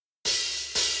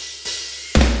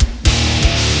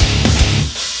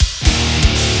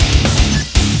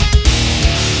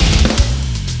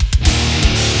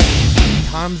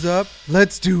thumbs up.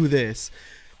 Let's do this.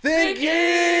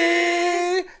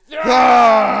 Thinking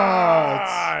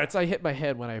thoughts. I hit my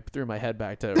head when I threw my head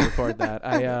back to record that.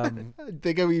 I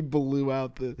think we blew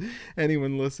out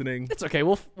anyone listening. It's okay.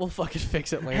 We'll fucking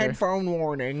fix it later. Headphone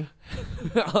warning.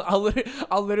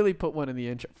 I'll literally put one in the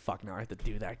intro. Fuck, now I have to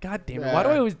do that. God damn it. Why do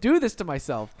I always do this to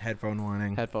myself? Headphone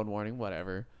warning. Headphone warning.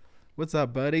 Whatever. What's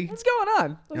up, buddy? What's going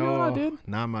on? What's going on, dude?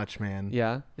 Not much, man.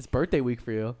 Yeah, it's birthday week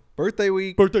for you. Birthday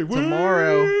week.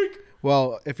 Tomorrow.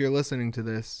 Well, if you're listening to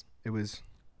this, it was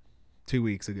 2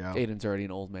 weeks ago. Aiden's already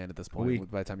an old man at this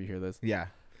point by the time you hear this. Yeah.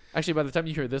 Actually, by the time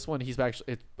you hear this one,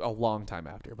 it's a long time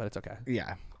after, but it's okay.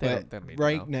 Yeah. They don't need to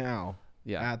right know.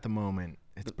 now, at the moment,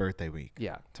 it's birthday week.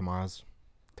 Yeah. Tomorrow's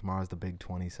the big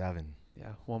 27. Yeah.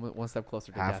 One step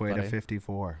closer to halfway death, to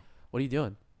 54. What are you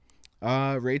doing?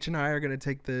 Rach and I are going to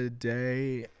take the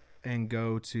day and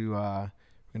go to, we're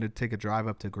going to take a drive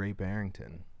up to Great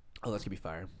Barrington. Oh, that's going to be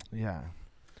fire. Yeah.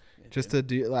 Just to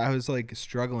do, I was like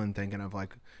struggling thinking of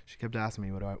like, she kept asking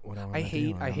me what I want to do. I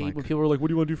hate when people are like, what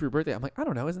do you want to do for your birthday? I'm like, I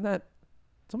don't know. Isn't that,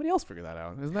 somebody else figure that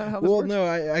out? Isn't that how this works? Well,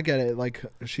 no, I get it. Like,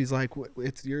 she's like,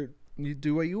 it's you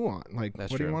do what you want. Like,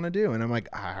 That's what true. do you want to do? And I'm like,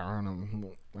 I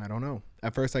don't know.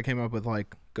 At first I came up with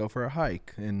like, go for a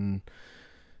hike and,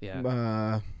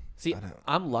 See,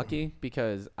 I'm lucky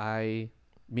because me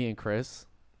and Chris,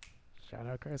 shout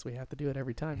out Chris, we have to do it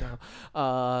every time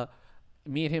now.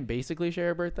 Me and him basically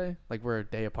share a birthday. Like, we're a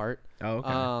day apart. Oh,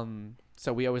 okay.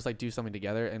 So we always like do something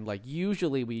together, and like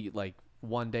usually we like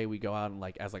one day we go out and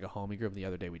like as like a homie group, and the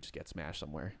other day we just get smashed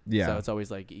somewhere. Yeah. So it's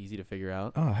always like easy to figure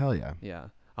out. Oh, hell yeah. Yeah.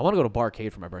 I want to go to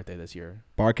Barcade for my birthday this year.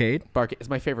 Barcade? Barcade. It's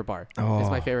my favorite bar. Oh.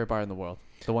 It's my favorite bar in the world.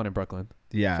 The one in Brooklyn.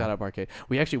 Yeah. Shout out Barcade.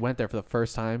 We actually went there for the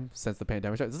first time since the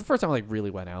pandemic started. This is the first time I like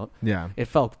really went out. Yeah. It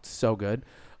felt so good.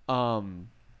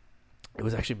 It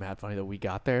was actually mad funny that we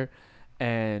got there,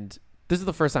 and this is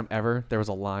the first time ever there was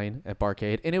a line at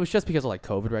Barcade, and it was just because of like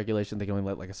COVID regulation. They can only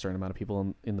let like a certain amount of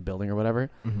people in the building or whatever.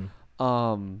 Mm-hmm.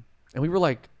 And we were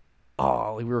like,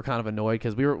 we were kind of annoyed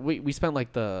because we spent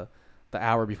like the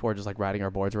hour before just like riding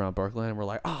our boards around Brooklyn, and we're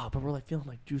like, but we're like feeling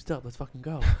like juiced up. Let's fucking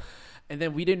go. And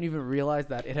then we didn't even realize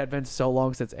that it had been so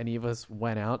long since any of us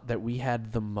went out that we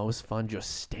had the most fun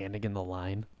just standing in the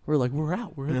line. We're like, we're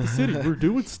out. We're in the city. We're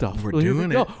doing stuff. We're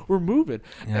doing it. We're moving.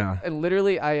 Yeah. And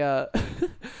literally, I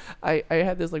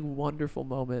had this like wonderful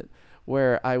moment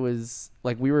where I was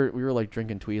like, we were like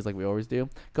drinking Tweez like we always do.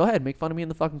 Go ahead, make fun of me in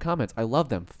the fucking comments. I love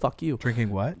them. Fuck you. Drinking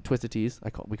what? Twisted Teas.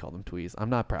 We call them Tweez. I'm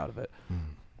not proud of it.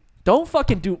 Don't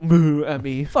fucking do moo at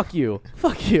me. Fuck you.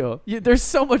 Fuck you. There's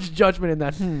so much judgment in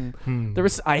that.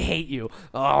 I hate you.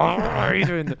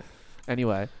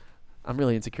 Anyway, I'm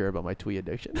really insecure about my twee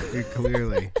addiction.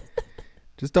 Clearly.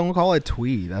 Just don't call it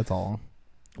twee. That's all.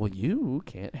 Well, you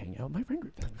can't hang out with my friend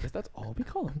group then because that's all we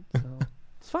call them. So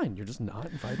it's fine. You're just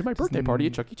not invited to my birthday party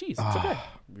at Chuck E. Cheese. It's okay.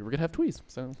 We were going to have tweez.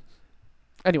 So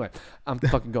anyway, I'm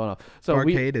fucking going off. So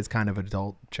Arcade is kind of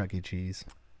adult Chuck E. Cheese.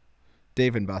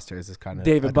 Dave and Buster's is kind of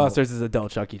Dave & Buster's is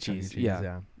adult Chuck E. Cheese. Chuck E. Cheese,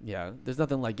 Yeah. There's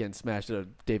nothing like getting smashed at a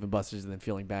Dave & Buster's and then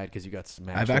feeling bad because you got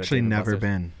smashed. I've actually never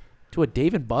been to a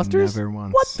Dave & Buster's. Never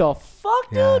once. What the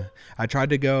fuck, dude? I tried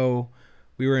to go.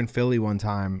 We were in Philly one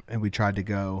time and we tried to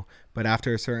go, but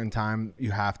after a certain time,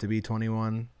 you have to be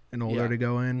 21 and older to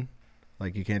go in.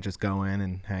 Like you can't just go in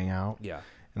and hang out. Yeah.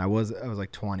 And I was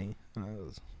like 20.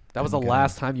 That was the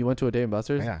last time you went to a Dave &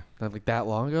 Buster's? Yeah. Like that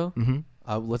long ago? Mm-hmm.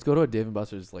 Let's go to a Dave &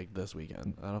 Buster's like this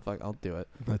weekend. I don't know if I'll do it.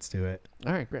 Let's do it.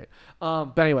 All right, great.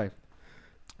 But anyway,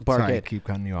 Barcade. Sorry, I keep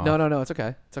cutting you off. No, it's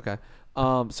okay. It's okay.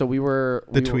 So we were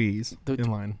tweez in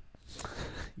line.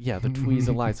 Yeah, the tweez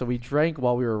in line. So we drank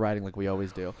while we were riding, like we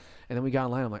always do, and then we got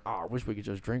in line. I'm like, I wish we could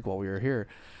just drink while we were here.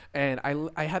 And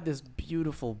I had this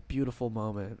beautiful, beautiful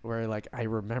moment where like I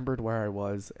remembered where I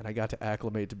was, and I got to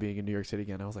acclimate to being in New York City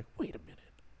again. I was like, wait a minute,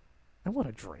 I want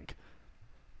to drink.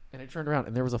 And I turned around,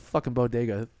 and there was a fucking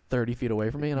bodega 30 feet away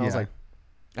from me, and I was like,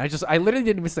 I literally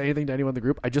didn't even say anything to anyone in the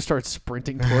group. I just started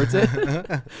sprinting towards it.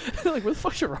 Like, where the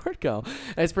fuck Gerard go?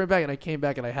 And I sprint back, and I came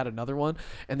back, and I had another one,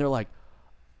 and they're like,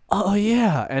 oh,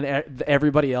 yeah. And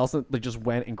everybody else like just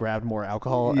went and grabbed more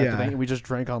alcohol at the thing, and we just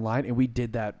drank online, and we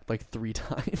did that like 3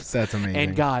 times. That's amazing.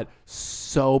 And got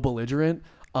so belligerent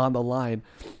on the line.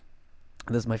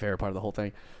 This is my favorite part of the whole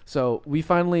thing. So we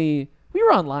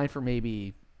were online for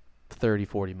maybe 30,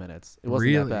 40 minutes. It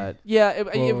wasn't that bad. Yeah,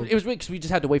 it was weird because we just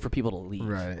had to wait for people to leave.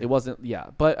 Right. It wasn't,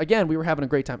 But again, we were having a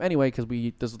great time anyway because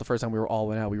this was the first time we were all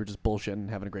went out. We were just bullshitting and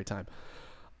having a great time.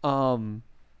 And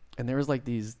there was like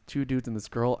these 2 dudes and this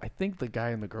girl. I think the guy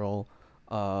and the girl,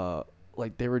 I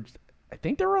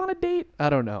think they were on a date. I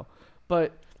don't know.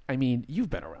 But, I mean, you've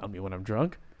been around me when I'm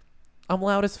drunk. I'm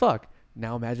loud as fuck.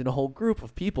 Now imagine a whole group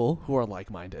of people who are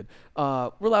like-minded.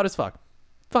 We're loud as fuck.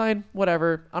 Fine,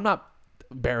 whatever. I'm not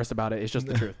embarrassed about it. It's just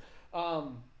the truth.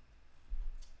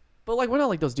 But like we're not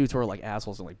like those dudes who are like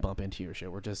assholes and like bump into you or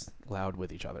shit. We're just loud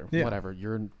with each other. Yeah. Whatever.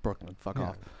 You're in Brooklyn. Fuck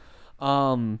off.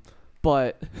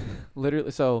 But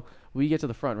literally, so we get to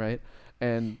the front, right?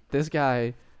 And this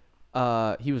guy,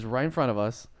 he was right in front of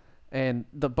us, and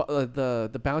the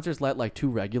bouncers let like 2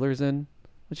 regulars in,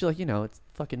 which is like, you know, it's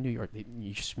fucking New York.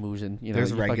 You schmoozing, you know.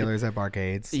 There's regulars at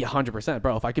barcades. Yeah, 100%,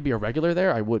 bro. If I could be a regular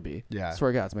there, I would be. Yeah.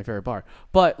 Swear to God, it's my favorite bar.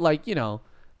 But like, you know,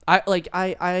 I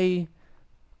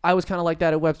was kind of like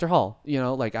that at Webster Hall. You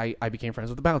know, like I became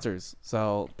friends with the bouncers,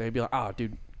 so they'd be like, "Oh,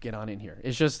 dude, get on in here."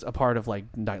 It's just a part of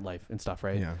like nightlife and stuff,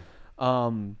 right? Yeah.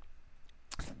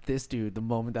 This dude, the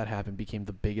moment that happened, became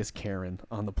the biggest Karen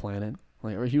on the planet.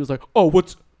 Like, he was like, "Oh,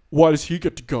 why does he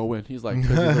get to go in?" He's like, "'Cause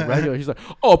he's a regular." He's like,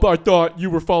 "Oh, but I thought you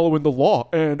were following the law,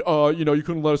 and you know, you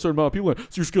couldn't let a certain amount of people in. So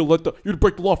you're just gonna you're gonna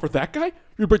break the law for that guy? You're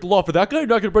gonna break the law for that guy? You're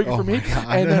not gonna break it for me?"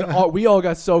 And then we all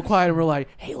got so quiet, and we're like,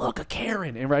 "Hey, look, a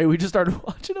Karen!" And right, we just started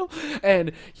watching him,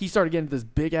 and he started getting this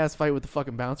big ass fight with the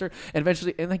fucking bouncer, and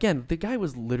eventually, and again, the guy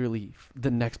was literally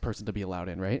the next person to be allowed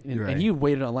in, right? And he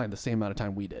waited online the same amount of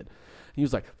time we did. He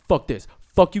was like, "Fuck this.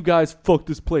 Fuck you guys. Fuck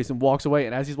this place," and walks away.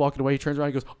 And as he's walking away, he turns around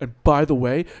and goes, "And by the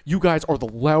way, you guys are the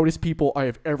loudest people I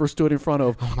have ever stood in front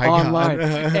of online."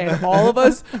 And all of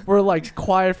us were like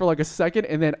quiet for like a second.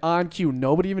 And then on cue,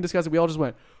 nobody even discussed it. We all just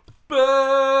went, "Boo!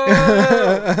 Boo!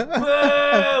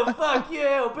 Fuck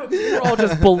you!" Boo. We're all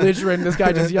just belligerent. This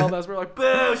guy just yelled at us. We're like,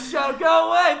 "Boo! Shut!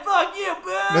 Go away! Fuck you!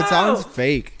 Boo!" That sounds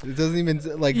fake. It doesn't even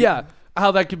like. Yeah.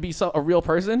 How that could be a real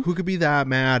person? Who could be that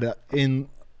mad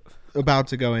about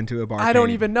to go into a bar? I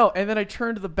don't even know. And then I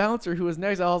turned to the bouncer who was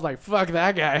next. I was like, "Fuck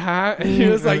that guy, huh?" And he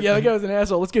was like, "Yeah, that guy was an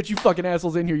asshole. Let's get you fucking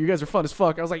assholes in here. You guys are fun as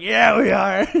fuck." I was like, "Yeah, we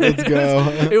are." Let's go.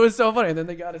 It was so funny. And then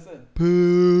they got us in.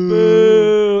 Boo.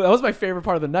 Boo. That was my favorite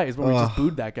part of the night is when we just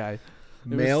booed that guy.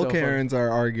 Male Karens are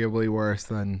arguably worse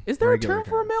than. Is there a term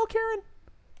for a male Karen?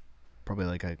 Probably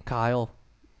like a Kyle.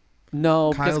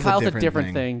 No, because Kyle's a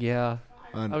different thing. Yeah.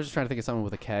 I was just trying to think of someone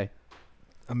with a K.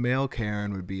 A male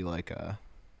Karen would be like a.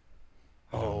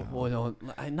 Oh, well, no,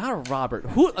 not a Robert.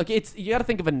 Who? Like, you got to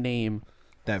think of a name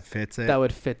that fits it. That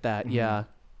would fit that. Mm-hmm. Yeah.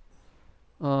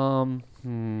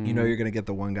 You know, you're gonna get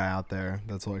the one guy out there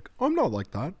that's like, "I'm not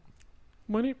like that."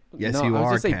 Yes, no, you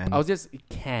are, Ken. I was just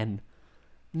Ken.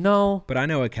 No. But I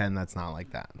know a Ken that's not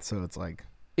like that. So it's like,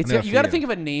 you got to think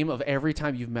of a name of every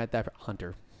time you've met that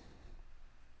Hunter.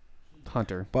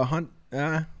 But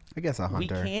I guess a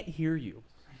Hunter. We can't hear you.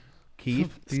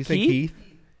 Keith? Did you say Keith?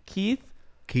 Keith?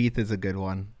 Keith is a good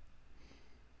one.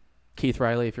 Keith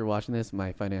Riley, if you're watching this,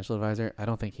 my financial advisor, I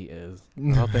don't think he is.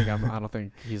 I don't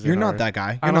think he's. You're not that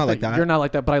guy. You're not like that. You're not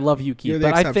like that, but I love you, Keith.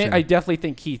 But I definitely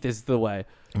think Keith is the way.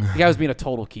 The guy was being a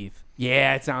total Keith.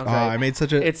 Yeah, it sounds right. I made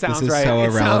such a. It sounds this is right. so it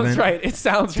irrelevant. Sounds right. It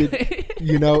sounds right.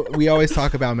 You know, we always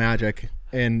talk about magic,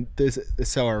 and this is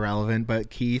so irrelevant. But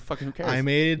Keith, fucking who cares? I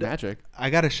made magic. I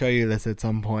gotta show you this at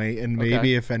some point, and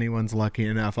maybe if anyone's lucky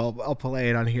enough, I'll play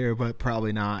it on here, but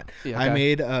probably not. Yeah, okay. I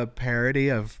made a parody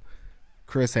of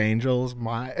Chris Angel's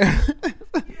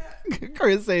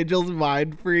Chris Angel's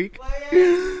Mind Freak,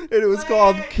 and it was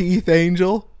called Keith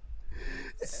Angel.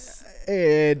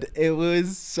 And it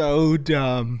was so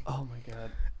dumb. Oh my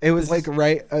god! It was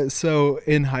so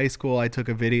in high school, I took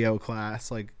a video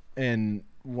class, and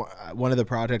one of the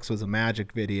projects was a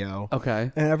magic video.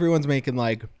 Okay. And everyone's making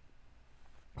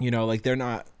they're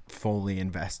not fully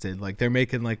invested. Like they're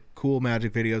making like cool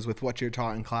magic videos with what you're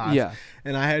taught in class. Yeah.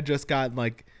 And I had just gotten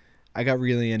I got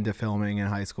really into filming in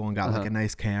high school and got like a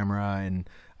nice camera, and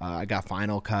I got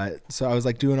Final Cut. So I was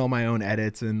like doing all my own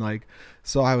edits, and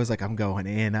so I was like, I'm going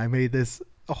in. I made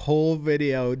a whole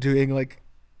video doing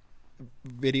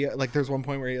there's one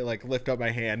point where you lift up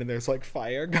my hand and there's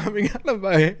fire coming out of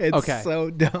my head. It's so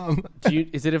dumb.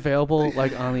 Is it available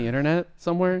on the internet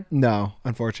somewhere? No,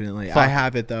 unfortunately. Fuck. I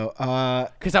have it though.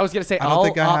 Because I was gonna say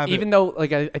even though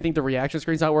I think the reaction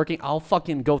screen's not working, I'll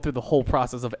fucking go through the whole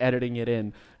process of editing it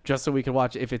in just so we can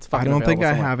watch if it's fucking. I don't think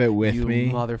I somewhere. have it with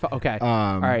me. Motherfucker. Okay.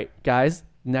 All right, guys.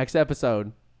 Next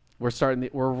episode, we're starting.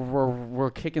 We're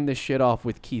kicking this shit off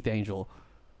with Keith Angel.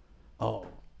 Oh,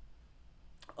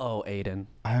 Aiden.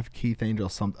 I have Keith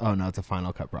Angel. Oh no, it's a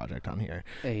Final Cut project on here.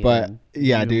 Aiden, but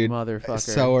yeah, dude, motherfucker.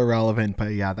 So irrelevant.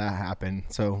 But yeah, that happened.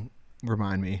 So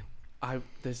remind me.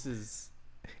 This is.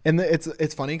 And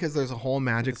it's funny because there's a whole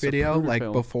magic video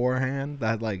beforehand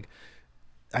that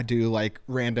I do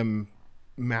random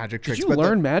magic tricks. Did you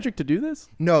learn magic to do this?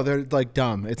 No, they're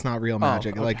dumb. It's not real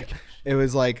magic. Okay. It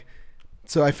was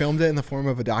So I filmed it in the form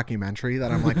of a documentary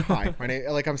that I'm like, hi, my name,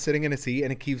 like I'm sitting in a seat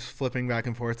and it keeps flipping back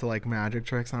and forth to like magic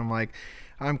tricks. And I'm like,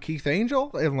 I'm Keith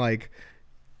Angel. And like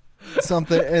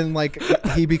something. And like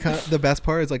he become the best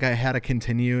part is like I had to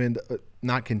continue and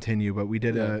not continue, but we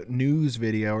did a news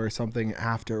video or something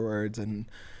afterwards. And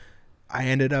I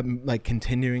ended up like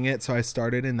continuing it. So I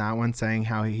started in that one saying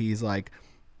how he's like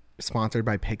sponsored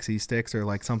by Pixie Sticks or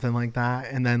like something like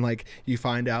that, and then like you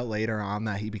find out later on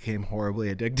that he became horribly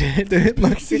addicted.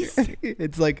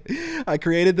 It's like I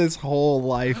created this whole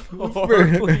life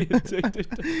Horribly addicted.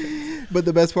 but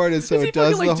the best part is so it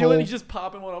does like the whole he's just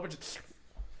popping one open, just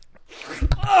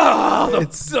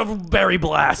the berry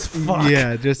blast. Fuck.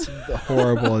 Yeah, just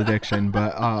horrible addiction.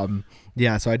 But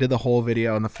yeah, so I did the whole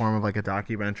video in the form of like a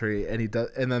documentary, and he does,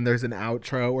 and then there's an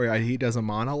outro where he does a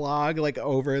monologue like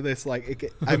over this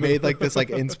like I made like this like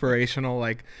inspirational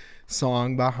like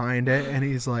song behind it, and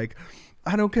he's like,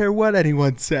 I don't care what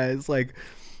anyone says, like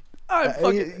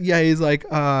he's like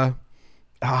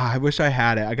I wish I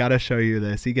had it. I gotta show you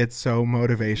this. He gets so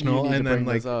motivational and then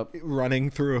like running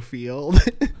through a field.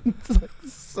 It's like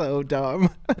so dumb.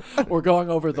 We're going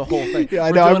over the whole thing. Yeah,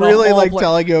 I know. I'm really like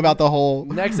telling you about the whole.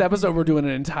 Next episode, we're doing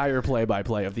an entire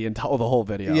play-by-play of the whole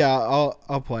video. Yeah,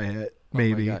 I'll play it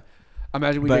maybe.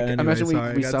 Imagine we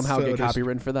somehow get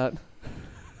copywritten for that.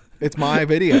 It's my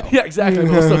video. Yeah, exactly.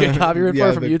 We'll still get copyright for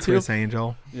it from YouTube. Chris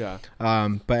Angel. Yeah.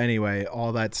 But anyway,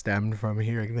 all that stemmed from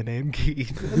hearing the name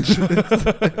Keith.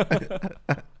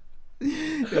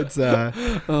 It's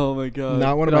oh my god.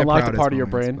 Not one of my proudest a part of your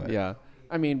moments, brain. but- Yeah.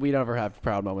 I mean, we never have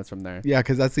proud moments from there. Yeah,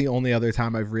 because that's the only other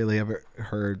time I've really ever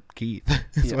heard Keith.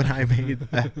 Is when I made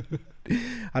that.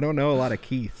 I don't know a lot of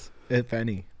Keiths, if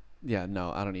any. Yeah,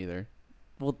 no, I don't either.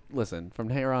 Well, listen, from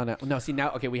here on out. No, see,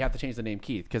 now, okay, we have to change the name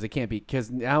Keith because it can't be. Because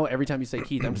now every time you say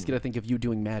Keith, I'm just going to think of you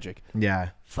doing magic. Yeah.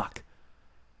 Fuck.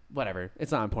 Whatever.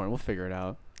 It's not important. We'll figure it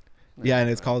out. Yeah, and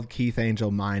it's called Keith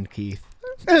Angel Mind Keith.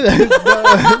 Mind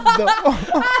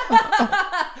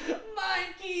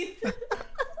Keith.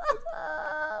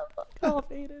 Fuck off,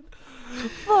 Aiden.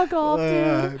 Fuck off,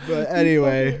 dude. But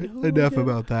anyway, enough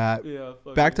about that. Yeah.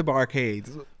 Back to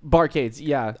barcades. Barcades,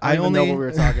 yeah. I don't even know what we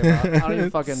were talking about. I don't even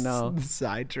fucking know.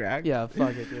 Sidetrack. Yeah,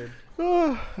 fuck it, dude.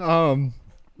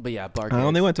 But yeah, barcades. I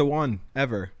only went to one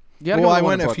ever. Yeah, well, I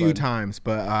went a few times,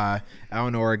 but out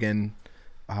in Oregon,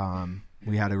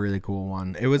 we had a really cool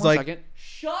one. It was Second.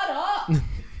 Shut up.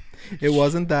 It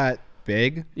wasn't that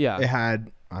big. Yeah. It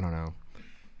had, I don't know,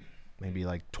 maybe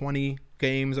like 20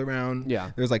 games around.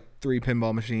 Yeah. There's like 3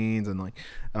 pinball machines and like,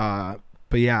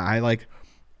 but yeah,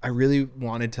 I really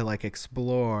wanted to like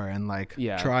explore and like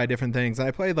try different things. And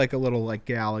I played like a little like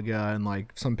Galaga and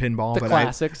like some pinball. The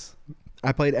classics.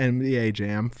 I played NBA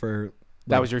Jam for like,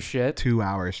 that was your shit. 2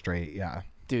 hours straight. Yeah.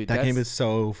 Dude, that game is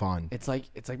so fun. It's like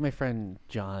my friend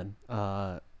John.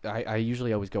 I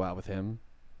usually always go out with him.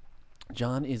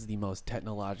 John is the most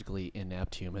technologically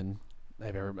inept human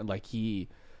I've ever met. Like he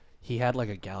had like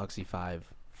a Galaxy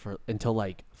 5 until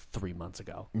like 3 months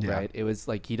ago. Yeah. Right? It was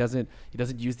like he doesn't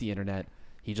use the internet.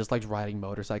 He just likes riding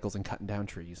motorcycles and cutting down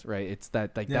trees, right? It's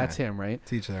that like that's him, right?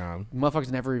 Teach their own.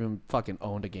 Motherfucker's never even fucking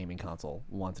owned a gaming console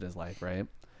once in his life, right?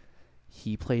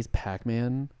 He plays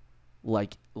Pac-Man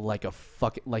like a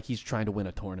fucking like he's trying to win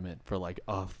a tournament for like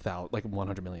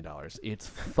 $100 million. It's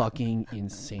fucking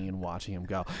insane watching him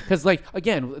go. Because like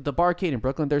again, the barcade in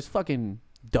Brooklyn, there's fucking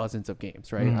dozens of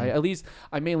games, right? Mm-hmm.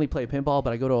 I mainly play pinball,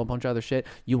 but I go to a bunch of other shit.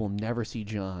 You will never see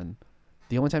John.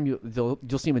 The only time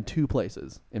you'll see him in 2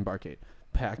 places in barcade.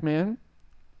 Pac-Man.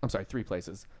 I'm sorry, 3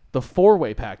 places. The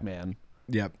 4-way Pac-Man.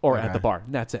 Yep. Or at the bar.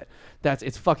 That's it.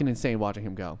 It's fucking insane watching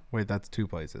him go. Wait, that's 2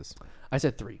 places. I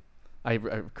said 3. I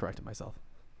corrected myself.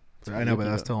 So I know, but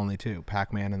that's still only 2.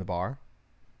 Pac-Man in the bar.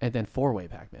 And then 4-way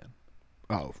Pac-Man.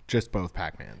 Oh, just both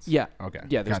Pac-Mans. Yeah. Okay.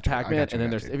 Yeah, there's Pac-Man, and then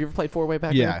there's. Have you ever played 4-way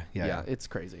Pac-Man? Yeah. It's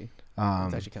crazy.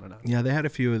 It's actually kind of nuts. Yeah, they had a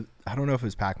few. I don't know if it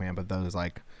was Pac-Man, but those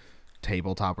like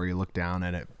tabletop where you look down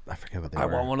at it. I forget what they were. I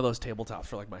want one of those tabletops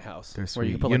for like my house. They're where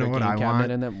you sweet. can put like a game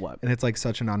cabinet in them. What? And it's like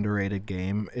such an underrated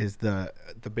game is the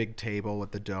big table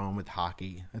with the dome with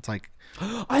hockey. It's like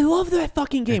I love that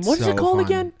fucking game. What is it called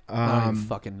again? I don't even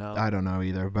fucking know. I don't know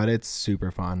either, but it's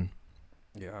super fun.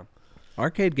 Yeah.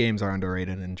 Arcade games are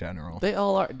underrated in general. They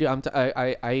all are. Dude,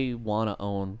 I want to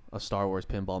own a Star Wars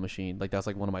pinball machine. Like that's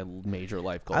like one of my major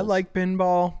life goals. I like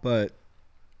pinball, but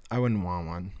I wouldn't want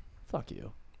one. Fuck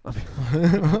you.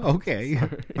 Okay.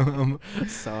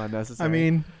 So unnecessary. I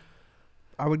mean,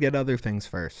 I would get other things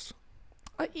first.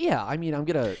 Yeah, I mean, I'm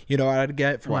gonna. You know what I'd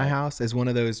get for my house is one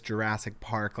of those Jurassic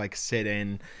Park like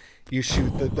sit-in. You shoot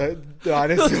the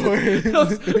dinosaurs.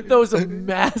 those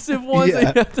massive ones.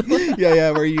 Yeah.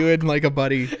 Yeah, where you and like a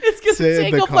buddy sit sit in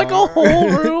take the up car. like a whole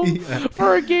room Yeah.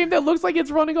 for a game that looks like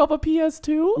it's running off a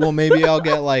PS2. Well, maybe I'll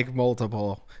get like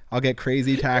multiple. I'll get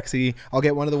Crazy Taxi. I'll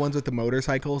get one of the ones with the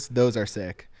motorcycles. Those are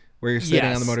sick. Where you're sitting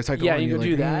on the motorcycle. Yeah, and you you're can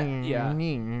do like, that.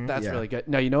 Yeah, that's yeah. really good.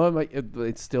 Now you know what?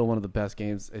 It's still one of the best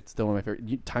games. It's still one of my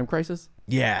favorite. Time Crisis.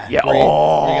 Yeah. Yeah. Where you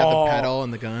got the pedal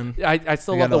and the gun. I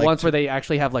still You love the gotta, like, ones where they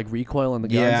actually have like recoil in the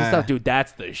guns and Yeah. stuff, dude.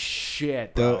 That's the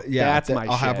shit, bro. That's my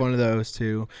I'll shit. have one of those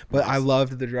too. But I Nice.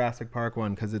 loved the Jurassic Park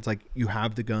one because it's like you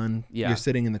have the gun. Yeah. You're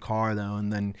sitting in the car though,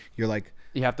 and then you're like,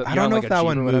 You have to. I you're don't on, know like, if a that Jeep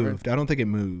one or whatever. moved. I don't think it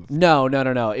moved. No.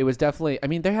 It was definitely. I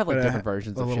mean, they have like But different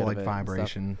versions a of little shit like of it and stuff.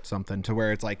 vibration, something to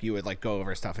where it's like you would like go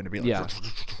over stuff and it'd be like, Yeah.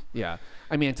 Yeah.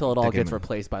 I mean, until it all Thinking gets of-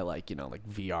 replaced by like like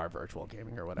VR virtual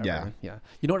gaming or whatever. Yeah. Yeah.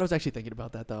 You know what I was actually thinking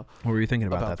about that though. What were you thinking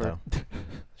about that Vir- though?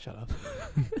 Shut up.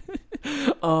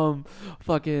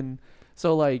 Fucking.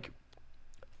 So like,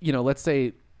 let's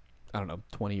say, I don't know,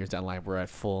 20 years down the line, we're at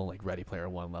full like Ready Player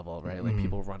One level, right? Like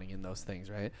people running in those things,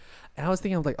 right? And I was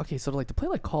thinking, I'm like, okay, so like to play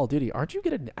like Call of Duty, aren't you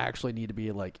gonna actually need to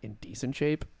be like in decent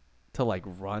shape to like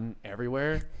run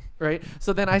everywhere? Right.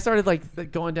 So then I started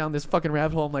like going down this fucking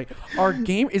rabbit hole. I'm like,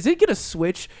 is it gonna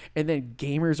switch and then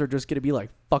gamers are just gonna be like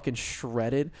fucking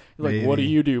shredded? You're like, what do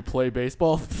Maybe. you do? Play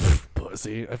baseball?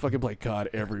 Pussy. I fucking play COD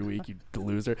every week, you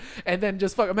loser. And then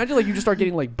just imagine like you just start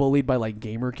getting like bullied by like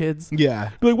gamer kids. Yeah.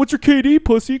 Be like, what's your KD,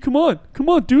 pussy? Come on,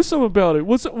 do something about it.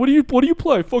 What do you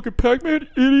play? Fucking Pac-Man,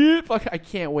 idiot. Fuck, I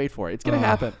can't wait for it. It's gonna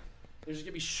happen. There's just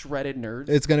gonna be shredded nerds.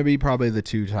 It's gonna be probably the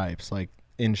two types, like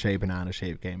in shape and out of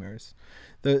shape gamers.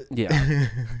 Yeah.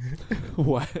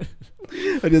 What?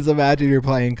 I just imagine you're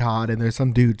playing COD and there's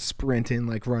some dude sprinting,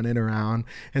 like running around,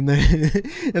 and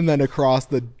then across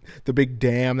the big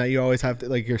dam that you always have to,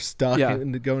 like, you're stuck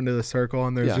and go into the circle,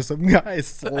 and there's just some guys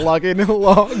slugging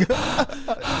along.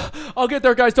 I'll get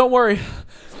there, guys. Don't worry.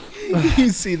 You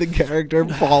see the character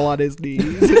fall on his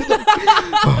knees.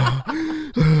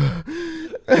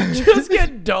 Just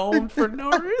get domed for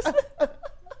no reason.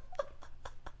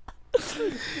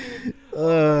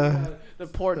 The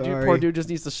poor dude just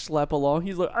needs to schlep along.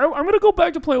 He's like, I'm gonna go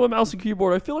back to playing with mouse and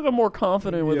keyboard. I feel like I'm more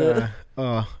confident with it.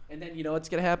 And then you know what's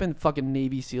gonna happen? Fucking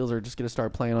Navy SEALs are just gonna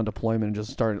start playing on deployment and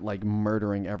just start like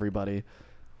murdering everybody.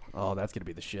 Oh, that's gonna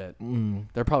be the shit.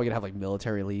 They're probably gonna have like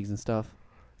military leagues and stuff.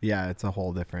 Yeah, it's a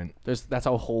whole different. That's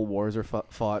how whole wars are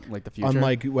fought in like the future.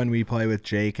 Unlike when we play with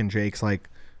Jake, and Jake's like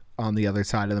on the other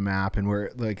side of the map, and we're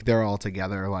like they're all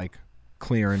together like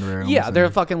clearing rooms. Yeah,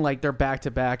 they're fucking like they're back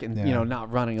to back and Yeah.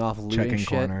 not running off looting checking shit.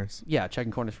 corners. Yeah,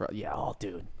 checking corners for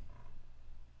dude,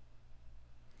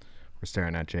 We're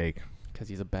staring at Jake. because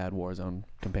he's a bad Warzone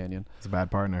companion. He's a bad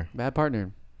partner. Bad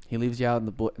partner. He leaves you out in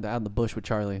the bush with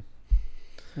Charlie.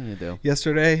 What do you do?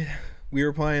 Yesterday, we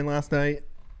were playing last night,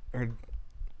 or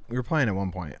we were playing at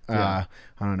one point. Yeah.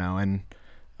 I don't know, and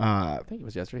I think it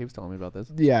was yesterday. He was telling me about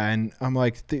this. yeah, and I'm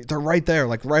like, they're right there,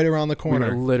 like right around the We were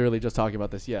corner. literally just talking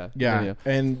about this. Yeah. Yeah,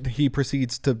 and he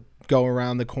proceeds to go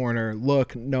around the corner.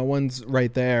 Look, no one's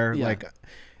right there. Yeah. Like,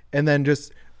 and then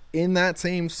just in that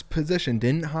same position,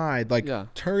 didn't hide. Like,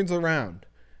 turns around,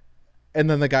 and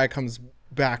then the guy comes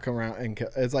back around, and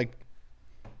it's like,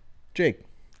 Jake,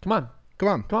 Come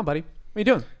on, buddy. What are you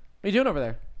doing? What are you doing over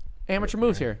there? Amateur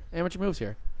moves here. But what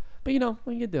are you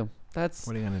gonna do? That's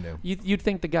what are you gonna do? You'd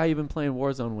think the guy you've been playing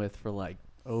Warzone with for like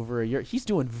over a year, he's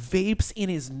doing vapes in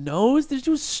his nose. This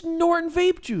dude's snorting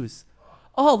vape juice.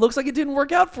 Oh, looks like it didn't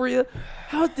work out for you.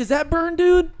 How does that burn,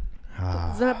 dude?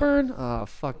 Does that burn? Oh,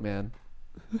 fuck, man.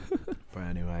 But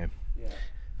anyway,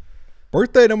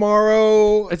 birthday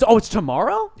tomorrow. It's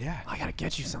tomorrow? Yeah. I gotta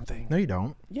get you something. No, you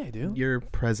don't. Yeah, I do. Your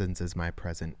presence is my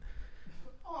present.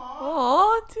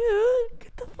 Aw, dude,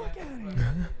 get the fuck out of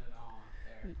here.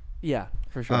 Yeah,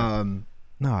 for sure.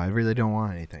 No, I really don't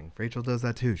want anything. Rachel does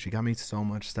that too. She got me so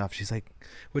much stuff. She's like,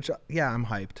 I'm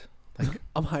hyped. Like,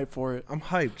 I'm hyped for it. I'm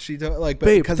hyped. She does like,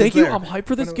 Babe, because thank it's you. there. I'm hyped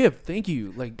for this gift. Thank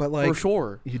you. For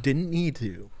sure. You didn't need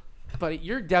to. But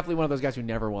you're definitely one of those guys who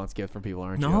never wants gifts from people,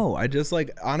 aren't you? No, I just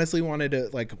like honestly wanted to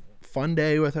like fun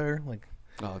day with her. Like,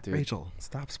 oh, dude, Rachel,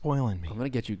 stop spoiling me. I'm gonna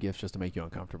get you gifts just to make you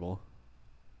uncomfortable.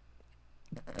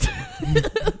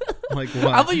 Like what?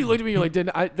 I thought you looked at me. You're like,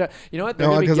 didn't I? You know what?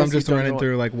 No, because I'm just running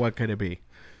through like what could it be?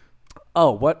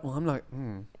 Oh, what? Well, I'm not.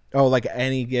 Oh, like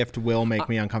any gift will make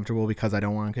me uncomfortable because I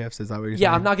don't want gifts. Is that what you're saying?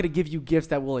 Yeah, I'm not gonna give you gifts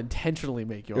that will intentionally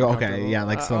make you uncomfortable. Okay, yeah,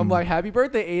 like I'm like, happy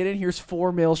birthday, Aiden. Here's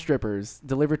 4 male strippers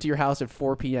delivered to your house at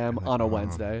 4 p.m. on a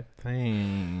Wednesday.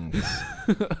 Thanks.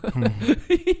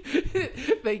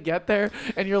 They get there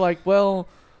and you're like, well,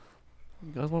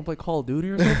 you guys want to play Call of Duty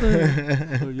or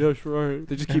something? Oh, yeah, sure.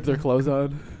 They just keep their clothes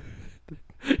on.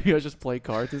 You guys just play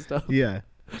cards and stuff. Yeah.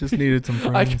 Just needed some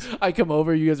friends. I come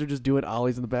over, you guys are just doing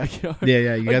ollies in the backyard.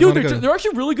 Yeah. You Like, guys dude, want to go? they're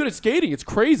actually really good at skating. It's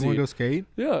crazy. You want to go skate?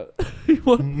 Yeah. You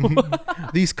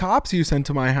want- These cops you sent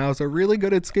to my house are really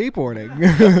good at skateboarding.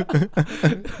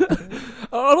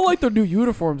 I don't like their new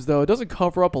uniforms though. It doesn't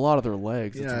cover up a lot of their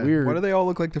legs. It's weird. Why do they all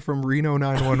look like they're from Reno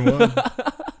 911?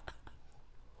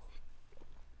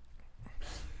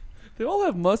 They all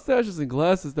have mustaches and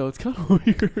glasses though. It's kind of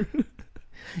weird.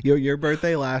 Yo, your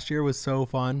birthday last year was so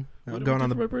fun. What did Going we on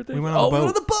do the for my birthday? we went on the boat. We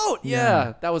went on the boat. Yeah.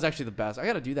 Yeah. That was actually the best. I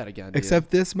got to do that again. Dude.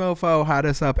 Except this mofo had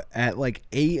us up at like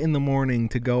 8 in the morning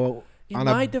to go on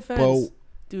a boat.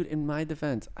 Dude, in my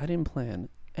defense, I didn't plan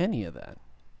any of that.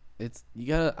 It's you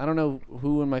gotta. I don't know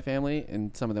who in my family,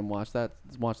 and some of them watch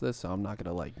this, so I'm not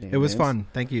gonna like. Name It was names. fun.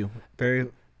 Thank you.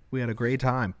 We had a great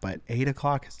time, but 8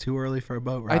 o'clock is too early for a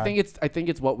boat ride. I think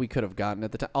it's what we could have gotten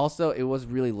at the time. Also, it was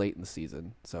really late in the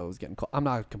season, so it was getting cold. I'm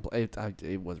not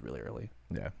it was really early.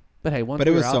 Yeah. But hey, once But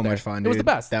we it were was out so there, much fun, dude. It was the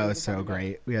best. That It was the so fucking best.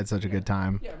 great. We had such a good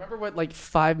time. Yeah, remember what? Like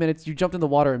 5 minutes, you jumped in the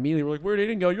water immediately. We're like, "Where did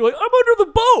Aiden go?" You're like, "I'm under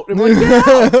the boat." And we're like, "Get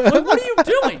out!" Like, what are you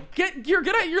doing?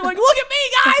 You're like, "Look at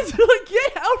me, guys!" You're like,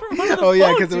 "Get out from under the boat!" Oh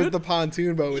yeah, because it dude. was the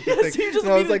pontoon boat with Yes, the thing. you just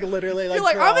And I was like immediately- literally like. You're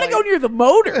like, "I'm gonna go crawling. near the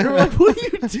motor." And we're like, "What are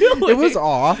you doing?" It was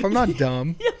off. I'm not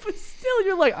dumb. Yeah, but still,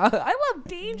 you're like, I love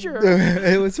danger.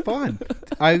 It was fun.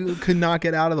 I could not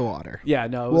get out of the water. Yeah,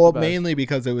 no. It was Well, the best. mainly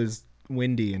because it was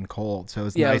windy and cold, so it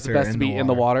was Yeah, it was nicer the best to be in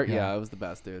the water. Yeah. Yeah, it was the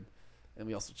best, dude. And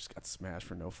we also just got smashed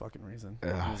for no fucking reason. It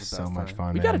Ugh, was the so best much time.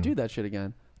 fun, We got to man. do that shit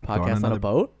again. Going Podcast on another- a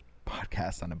boat.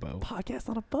 Podcast on a boat. Podcast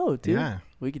on a boat, dude. Yeah.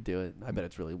 We could do it. I bet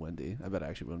it's really windy. I bet it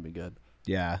actually wouldn't be good.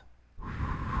 Yeah.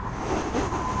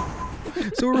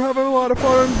 So we're having a lot of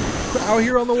fun out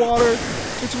here on the water.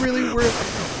 It's really weird.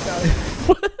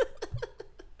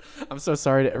 I'm so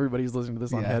sorry to everybody who's listening to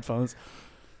this on Yeah. headphones.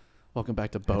 Welcome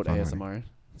back to Boat Headphone ASMR.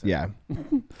 So, Yeah.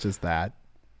 Just that.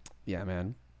 Yeah,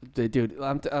 man. Dude,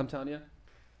 I'm telling you.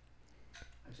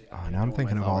 Actually, I Oh, don't even now know I'm what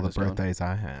thinking my of all thought the was going. birthdays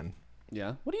I had.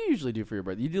 Yeah. What do you usually do for your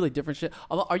birthday? You do like different shit.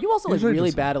 Are you also like Usually really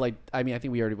just- bad at like? I mean, I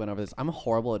think we already went over this. I'm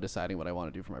horrible at deciding what I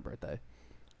want to do for my birthday.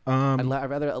 I'd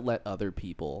rather let other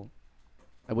people,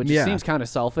 which Yeah. seems kind of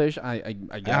selfish. I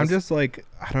guess. I'm just like,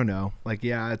 I don't know. Like,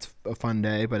 yeah, it's a fun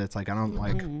day, but it's like, I don't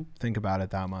like think about it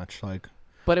that much. Like,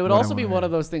 But it would what I also be wanna one do.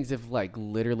 of those things if like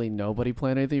literally nobody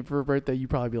planned anything for a birthday, you'd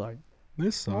probably be like,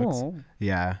 this sucks. oh,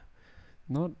 Yeah.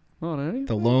 not anything.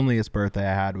 The loneliest birthday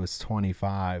I had was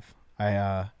 25.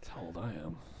 That's how old I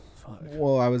am. Fuck.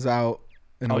 Well, I was out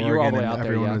in Oh, Oregon you were all the way and out there,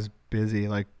 everyone yeah. was busy,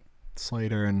 like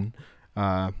Slater and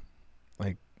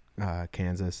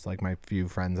Kansas, like my few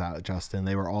friends out, Justin,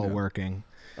 they were all Yeah. working.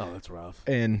 Oh, that's rough.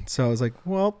 And so I was like,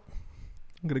 well,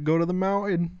 I'm going to go to the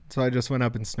mountain. So I just went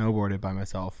up and snowboarded by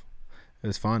myself. It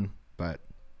was fun, but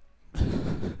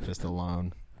just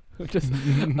alone. I'm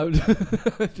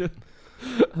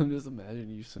just imagining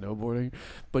you snowboarding,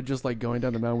 but just like going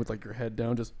down the mountain with like your head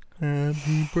down, just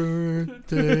Happy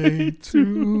birthday to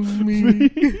me.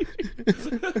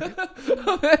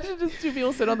 imagine just two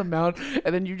people sit on the mountain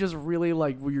and then you just really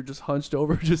like where you're just hunched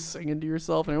over, just singing to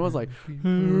yourself, and everyone's like,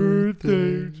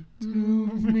 Birthday to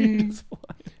me. It's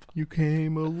fine. You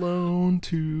came alone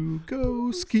to go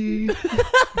ski.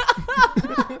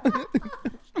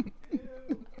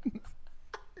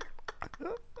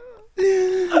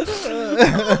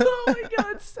 Oh my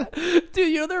god, dude!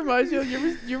 You know that reminds me of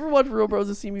you ever watch Real Bros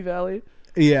of Simi Valley?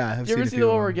 Yeah. I've You ever seen a see few the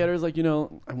of one where them. Getter's like,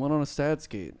 I went on a sad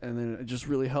skate and then it just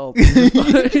really helped.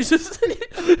 He's just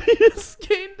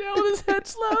skating down with his head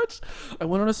slouched. I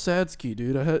went on a sad ski,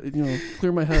 dude. I had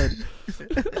clear my head.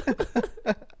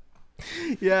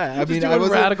 Yeah, I Just mean, doing I was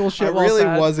radical shit I while really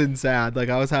sad. wasn't sad. Like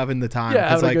I was having the time. Yeah,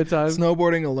 'cause, having a like, good time.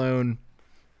 Snowboarding alone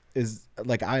is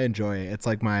like I enjoy it. It's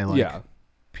like my Yeah.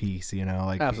 peace, you know,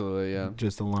 like Absolutely, yeah.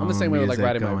 just alone. I'm the same way with like music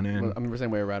riding going in. I'm the same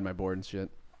way with riding my board and shit.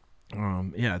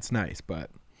 Yeah, it's nice, but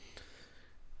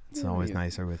it's always yeah.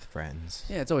 nicer with friends.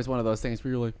 Yeah, it's always one of those things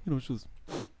where you're like, it's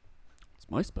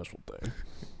my special day.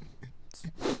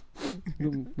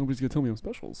 Nobody's gonna tell me I'm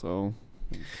special, so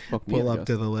fuck me. Pull I up guess.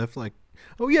 to the lift, like,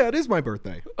 oh yeah, it is my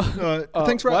birthday.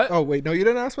 Thanks for. what? Oh wait, no, you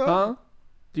didn't ask about.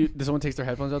 Huh? Does someone takes their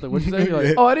headphones out there? What'd you say? You're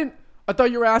like, oh, I didn't. I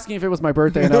thought you were asking if it was my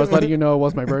birthday, and I was letting you know it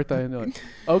was my birthday. And they're like,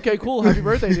 okay, cool, happy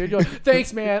birthday, dude. You're like,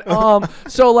 thanks, man.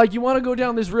 So like, you want to go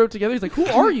down this road together? He's like, who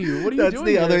are you? What are you That's doing?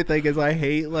 the here? other thing is I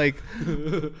hate like.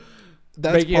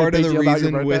 That's Making a part of big the deal about your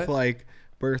reason with birthday? like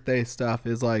birthday stuff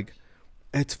is like,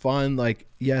 it's fun. Like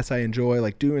yes, I enjoy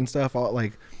like doing stuff.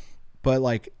 Like, but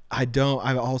like I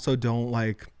also don't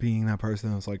like being that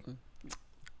person that's like,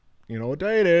 you know what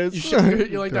day it is. You're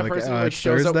like They're that person who "It's like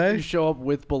shows up. Thursday?" You show up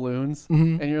with balloons,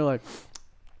 Mhm. and you're like,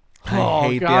 Oh,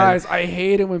 hate guys, I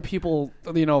hate it when people,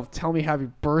 tell me happy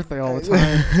birthday all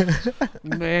the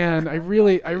time. Man, I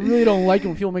really don't like it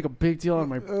when people make a big deal on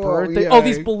my birthday. yeah. Oh,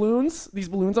 these balloons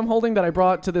I'm holding that I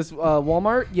brought to this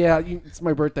Walmart. Yeah, it's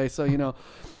my birthday, so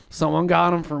someone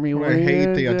got them for me. I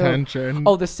hate the attention.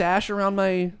 Oh, the sash around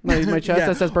my chest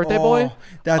that says birthday boy.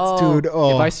 That's dude.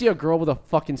 Oh, if I see a girl with a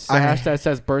fucking sash that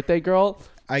says birthday girl,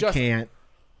 I can't.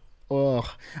 Oh,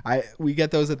 we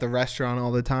get those at the restaurant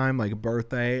all the time, like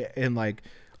birthday and like.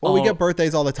 Well, we get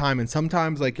birthdays all the time, and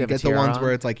sometimes like you get the ones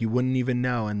where it's like you wouldn't even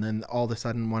know, and then all of a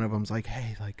sudden one of them's like,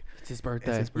 "Hey, like it's his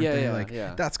birthday." It's his birthday. Yeah, like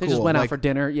yeah. that's They cool. just went like, out for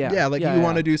dinner. Yeah, yeah. Like you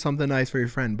want to do something nice for your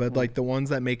friend, but like the ones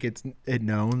that make it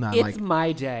known that it's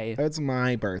my day. It's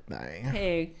my birthday.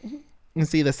 Hey, you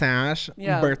see the sash?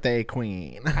 Yeah. Birthday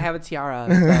queen. I have a tiara.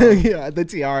 Yeah, the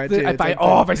tiara too. If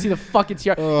I see the fucking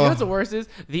tiara, you know what's the worst is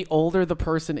the older the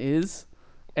person is,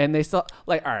 and they still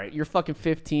like, all right, you're fucking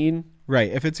 15.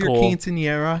 Right. If it's your Cool.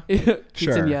 quinceañera,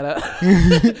 quinceañera.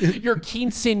 Your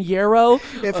quinceañero.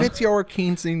 If it's your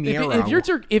quinceañera.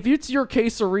 If it's your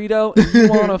quesarito and you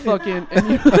want to fucking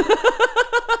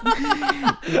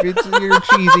if it's your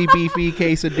cheesy beefy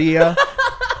quesadilla.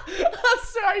 I'm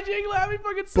sorry, Jake. Let me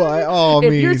fucking say By it. all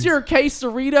If means. it's your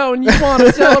quesarito and you want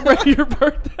to celebrate your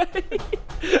birthday.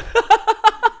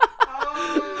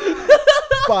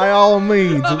 By all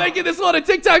means. I'm making this one a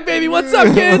TikTok, baby. What's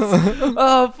up, kids?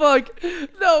 Oh, fuck.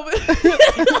 No, but I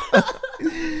don't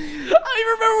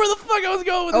even remember where the fuck I was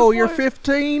going with this. Oh, you're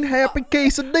 15? Happy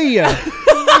quesadilla.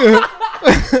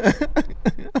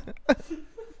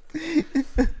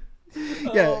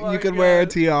 Yeah, you can wear a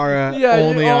tiara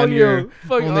only on your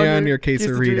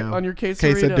quesarito. On your quesarito.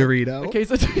 Quesadorito. A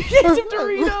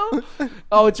quesadorito.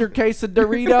 Oh, it's your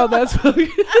quesadorito. That's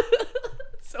fucking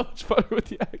so much fun with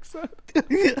the accent.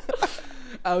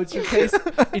 Oh, it's your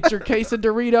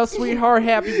quesadorito, sweetheart.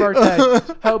 Happy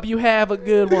birthday. Hope you have a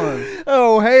good one.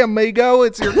 Oh, hey, amigo.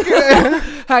 It's your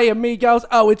Hey, amigos.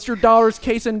 Oh, it's your daughter's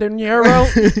quesadinero.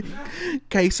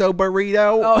 queso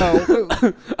burrito.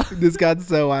 Oh. This got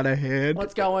so out of hand.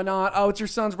 What's going on? Oh, it's your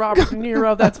son's Robert De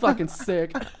Niro. That's fucking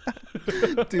sick.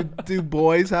 Do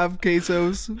boys have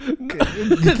quesos?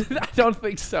 I don't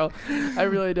think so. I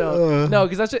really don't. No,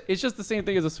 because it's just the same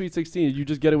thing as a Sweet 16. You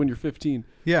just get it when you're 15.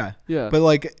 Yeah. Yeah. But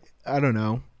like, I don't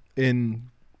know.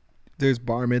 There's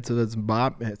bar mitzvahs and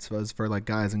bat mitzvahs for like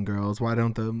guys and girls. Why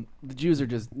don't the Jews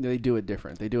they do it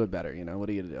different. They do it better. What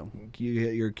are you gonna do? you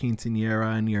get your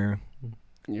quinceañera and your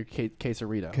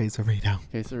quesarito.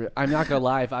 Quesarito. I'm not gonna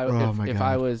lie. If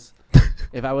I was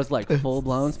like full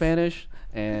blown Spanish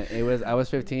and I was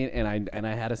 15 and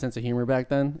I had a sense of humor back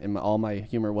then and all my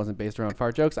humor wasn't based around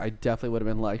fart jokes, I definitely would have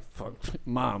been like, "Fuck,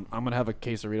 Mom, I'm gonna have a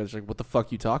quesarito." She's like, "What the fuck are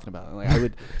you talking about?" And like I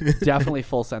would definitely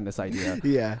full send this idea.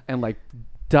 Yeah. And like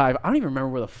dive. I don't even remember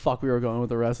where the fuck we were going with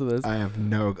the rest of this. I have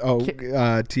no.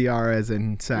 Tiaras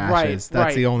and sashes. Right.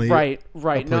 That's the only. Right.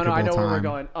 No, I know where we're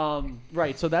time. going.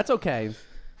 Right. So that's okay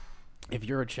if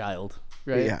you're a child,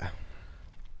 right? Yeah.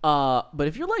 But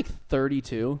if you're like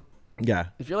 32. Yeah.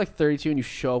 If you're like 32 and you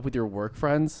show up with your work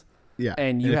friends, Yeah.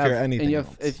 and you have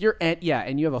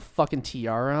a fucking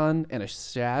tiara on and a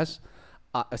sash,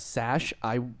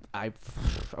 I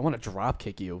want to drop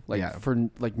kick you for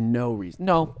like no reason.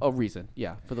 No, a reason.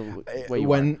 Yeah, for the way you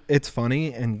when are. It's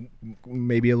funny and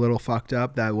maybe a little fucked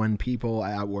up that when people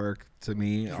at work to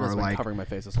me are like covering my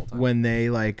face this whole time. When they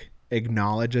like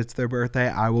acknowledge it's their birthday,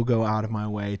 I will go out of my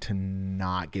way to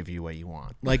not give you what you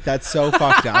want. Like that's so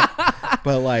fucked up.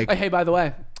 But like, hey, by the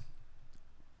way,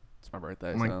 it's my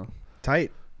birthday. I'm so. like,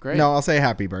 tight. Great. No, I'll say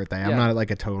happy birthday. Yeah. I'm not like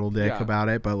a total dick about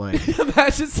it, but like,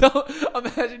 imagine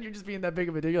you're just being that big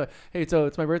of a dick. You're like, hey, so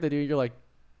it's my birthday, dude. You're like,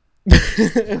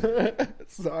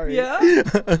 sorry. Yeah.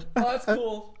 Oh, that's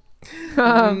cool.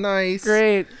 Nice.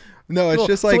 Great. No, it's cool.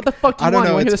 just like, so what the fuck do you I don't want?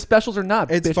 know. You want to hear the specials or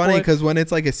not? It's funny because when it's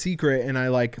like a secret and I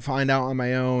like find out on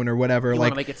my own or whatever, you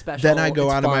like make it special, then I go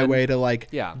it's out fun. of my way to like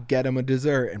Yeah. get him a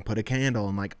dessert and put a candle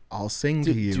and like I'll sing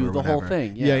to you. Do or the whatever. whole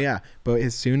thing. Yeah. But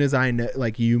as soon as I know,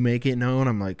 like you make it known,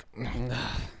 I'm like,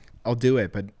 I'll do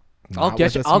it. But I'll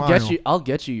get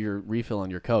you your refill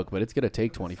on your Coke, but it's gonna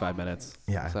take 25 minutes.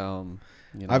 Yeah. So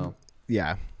I'll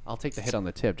take the hit on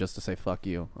the tip just to say fuck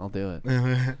you. I'll do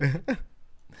it.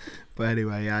 But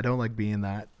anyway, yeah, I don't like being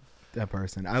that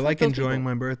person. I like enjoying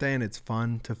my birthday, and it's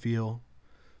fun to feel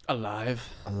alive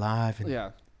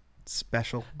and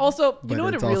special. Also, you know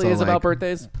what it really is about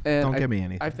birthdays? And don't give me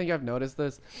anything. I think I've noticed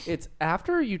this. It's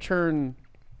after you turn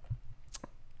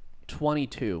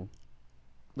 22.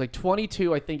 Like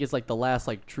 22, I think is like the last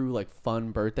like true like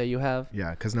fun birthday you have. Yeah,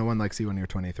 because no one likes you when you're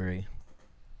 23.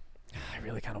 I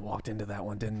really kind of walked into that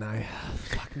one, didn't I?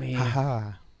 Fuck me.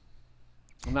 Haha.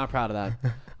 I'm not proud of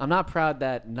that. I'm not proud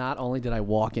that not only did I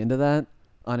walk into that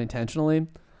unintentionally,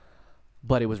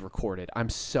 but it was recorded.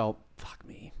 Fuck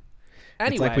me.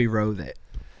 Anyway, it's like we wrote it.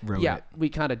 Yeah, we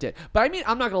kind of did. But I mean,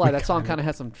 I'm not gonna lie. That song kind of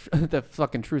has some the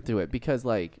fucking truth to it because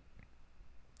like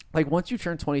once you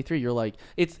turn 23, you're like,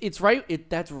 it's right.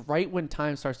 That's right when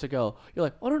time starts to go. You're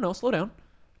like, oh no, slow down.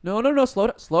 No, slow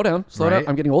down. Right.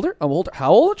 I'm getting older. I'm older.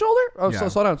 How old, shoulder? Oh, Yeah.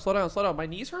 slow down. My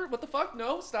knees hurt. What the fuck?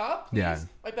 No, stop. Please. Yeah.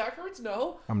 My back hurts.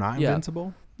 No. I'm not Yeah.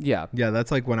 invincible. Yeah. Yeah, that's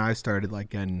like when I started like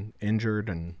getting injured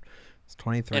and it's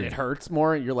 23. And it hurts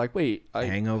more. And you're like, wait,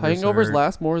 Hangovers hangovers hurt.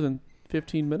 last more than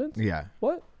 15 minutes? Yeah.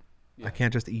 What? I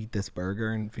can't just eat this burger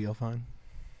and feel fine.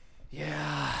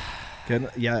 Yeah.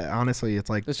 Yeah, honestly, it's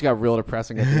like This got real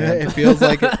depressing at the end. it feels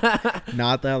like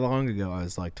not that long ago I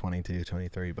was like 22,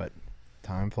 23, but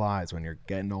time flies when you're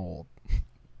getting old.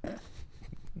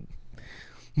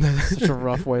 Such a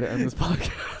rough way to end this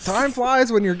podcast. Time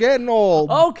flies when you're getting old.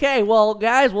 Okay, well,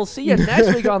 guys, we'll see you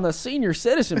next week on the Senior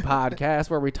Citizen Podcast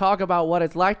where we talk about what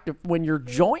it's like when your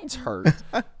joints hurt.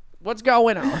 What's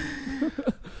going on?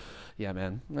 Yeah,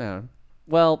 man. Yeah.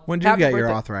 Well, When did you happy get your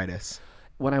birthday- arthritis?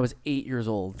 When I was 8 years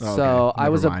old. Oh, So okay. I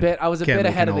was Never mind. I was a Can't bit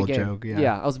make ahead an of the old game. joke,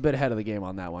 yeah. I was a bit ahead of the game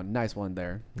on that one. Nice one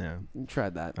there. Yeah, You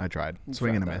tried that. I tried. You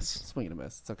Swing and a tried that. miss. Swing and a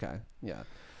miss. It's okay. Yeah.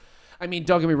 I mean,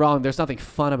 don't get me wrong. There's nothing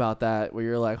fun about that where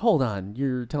you're like, hold on.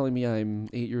 You're telling me I'm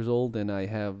 8 years old and I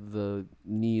have the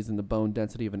knees and the bone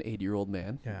density of an 8-year-old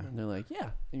man. Yeah. And they're like, yeah.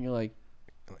 And you're like,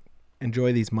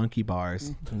 Enjoy these monkey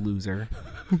bars, loser.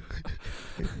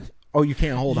 Oh, you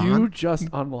can't hold you on? just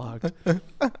unlocked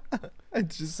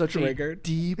It's just such triggered. a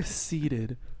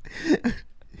deep-seated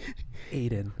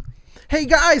Aiden. Hey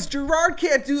guys, Gerard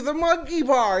can't do the monkey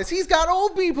bars. He's got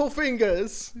old people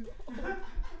fingers.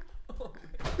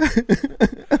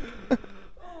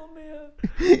 Oh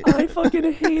man, I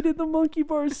fucking hated the monkey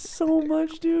bars so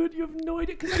much, dude. You have no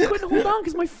idea because I couldn't hold on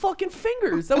because my fucking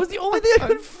fingers. That was the only thing I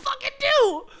could fucking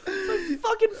do. My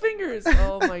fucking fingers.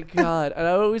 Oh my god. And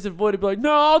I always avoided be like,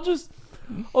 no,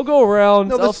 I'll go around.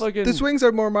 No, I'll fucking. the swings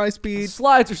are more my speed.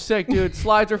 Slides are sick, dude.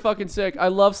 Slides are fucking sick. I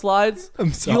love slides. I'm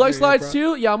You like sorry, slides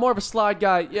bro. too? Yeah, I'm more of a slide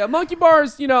guy. Yeah, monkey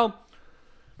bars,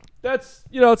 that's,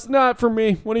 it's not for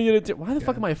me. What are you going to do? Why the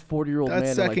fuck am I a 40-year-old man?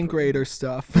 That's and, second grader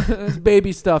stuff. It's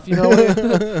baby stuff,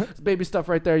 It's baby stuff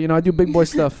right there. I do big boy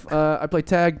stuff. I play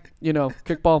tag,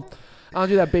 kickball. I don't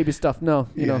do that baby stuff. No,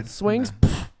 Yeah, swings. no.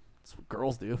 Pff, that's what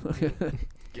girls do.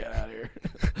 Get out of here.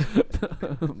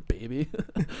 Baby.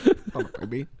 Oh,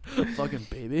 baby. Fucking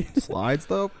baby. Slides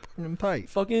though, I'm tight.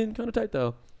 Fucking kind of tight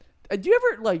though. Do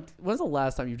you ever when's the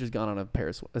last time you've just gone on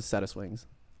a set of swings?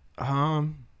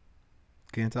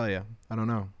 Can't tell you. I don't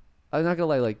know. I'm not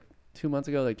gonna lie, 2 months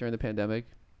ago, during the pandemic,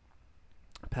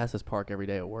 I passed this park every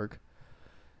day at work,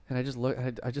 and I just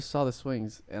I just saw the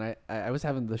swings, and I was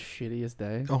having the shittiest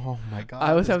day. Oh my god.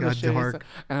 I was this having the got shittiest dark. day,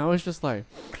 and I was just like,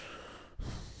 I'm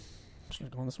just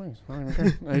gonna go on the swings. I don't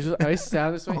even care. I sat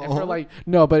on the swing, and for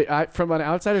no, but from an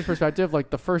outsider's perspective,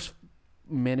 the first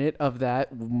minute of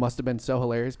that must have been so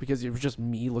hilarious because it was just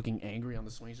me looking angry on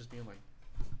the swings, just being like.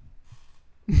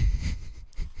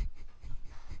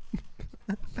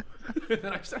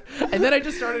 and then I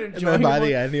just started And enjoying then by it.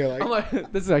 the end, you're like, I'm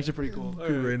like, this is actually pretty cool. All right.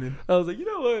 grinning. I was like, you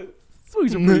know what?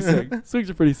 Swings are pretty sick. Swings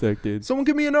are pretty sick, dude. Someone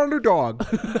give me an underdog.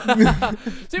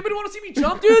 Does anybody want to see me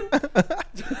jump, dude?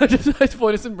 I just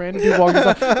pointed some random dude walking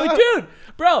by. Like,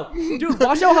 dude,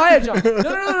 watch how high I jump.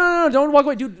 No, don't walk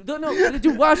away, dude. No,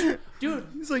 dude, watch, dude.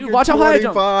 He's like, Dude, you're watch how high I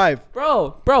jump. 25.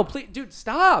 Bro, please, dude,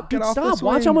 stop. Get Dude, off the stop.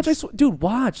 Watch how much I swings. Dude,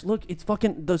 watch. Look, it's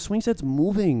fucking, the swing set's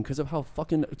moving because of how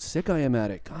fucking sick I am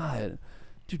at it. God.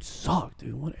 Dude, suck,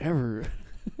 dude. Whatever.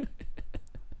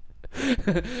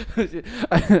 Imagine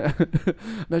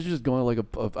just going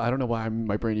to I don't know why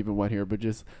my brain even went here, but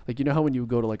just how when you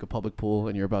go to a public pool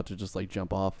and you're about to just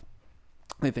jump off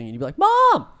anything and you'd be like,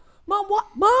 Mom, what?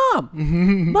 Mom,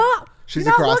 She's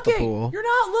you're not across the looking. pool. You're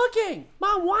not looking.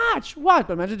 Mom, watch. But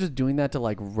imagine just doing that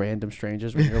to random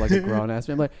strangers when you're a grown ass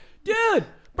man. I'm like, dude,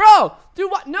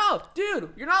 what? No, dude,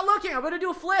 you're not looking. I'm gonna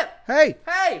do a flip. Hey.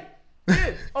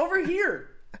 Dude, over here.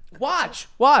 Watch.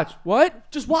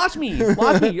 What? Just watch me. I'm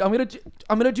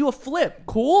gonna do a flip.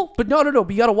 Cool? But no.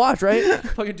 But you gotta watch, right?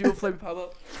 Fucking do a flip and pop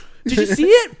up. Did you see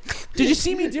it? Did you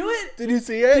see me do it? Did you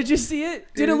see it? Did you see it?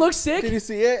 Did it look sick? Did you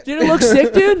see it? Did it look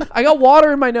sick, dude? I got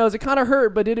water in my nose. It kind of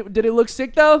hurt, but did it look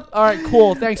sick though? All right,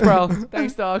 cool. Thanks, bro.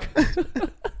 Thanks, dog.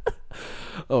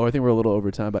 Oh, I think we're a little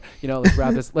over time, but let's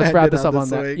wrap this. Let's wrap this up on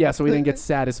that. week. Yeah, so we didn't get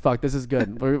sad as fuck. This is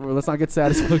good. Let's not get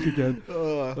sad as fuck again.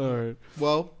 All right.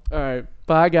 Well, All right.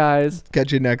 Bye, guys.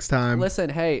 catch you next time. Listen,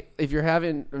 hey, if you're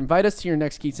invite us to your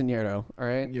next quinceañero. All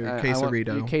right. Your Your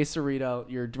quesarito. quesarito.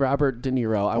 Your Robert De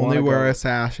Niro. Only wear a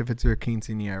sash if it's your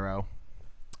quinceañero.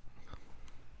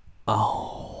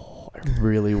 Oh, I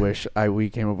really wish we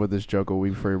came up with this joke a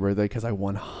week before your birthday, because I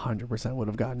 100% would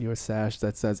have gotten you a sash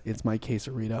that says "It's my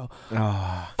quesarito."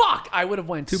 Oh, Fuck! I would have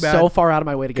went Too bad. so far out of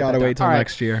my way to get that gotta done. wait till All right.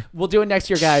 next year. We'll do it next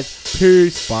year, guys.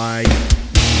 Peace. Bye.